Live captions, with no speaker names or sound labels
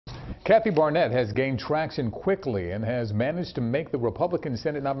Kathy Barnette has gained traction quickly and has managed to make the Republican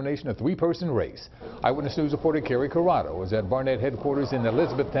Senate nomination a three-person race. Eyewitness News reporter Kerri Corrado is at Barnette headquarters in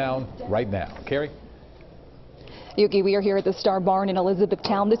Elizabethtown right now. Kerri? Yuki, we are here at the Star Barn in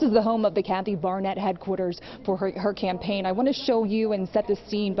Elizabethtown. This is the home of the Kathy Barnette headquarters for her campaign. I want to show you and set the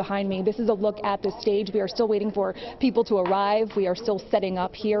scene behind me. This is a look at the stage. We are still waiting for people to arrive. We are still setting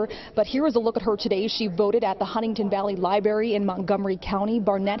up here. But here is a look at her today. She voted at the Huntington Valley Library in Montgomery County.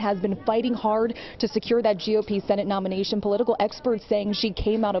 Barnette has been fighting hard to secure that GOP Senate nomination. Political experts saying she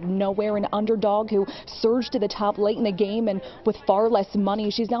came out of nowhere, an underdog who surged to the top late in the game and with far less money.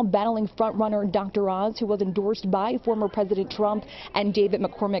 She's now battling frontrunner Dr. Oz, who was endorsed by former President Trump, and David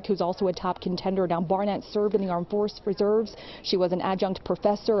McCormick, who's also a top contender. Now, Barnette served in the Armed Forces Reserves. She was an adjunct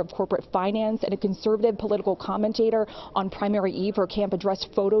professor of corporate finance and a conservative political commentator. On primary eve, her camp addressed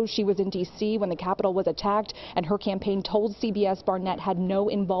photos. She was in D.C. when the Capitol was attacked, and her campaign told CBS Barnette had no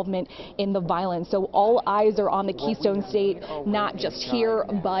involvement in the violence. So all eyes are on the Keystone State, not just here,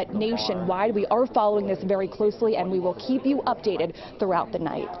 but nationwide. We are following this very closely, and we will keep you updated throughout the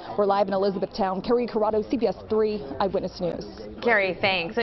night. We're live in Elizabethtown. Kerri Corrado, CBS 3 Eyewitness News. Kerri, thanks.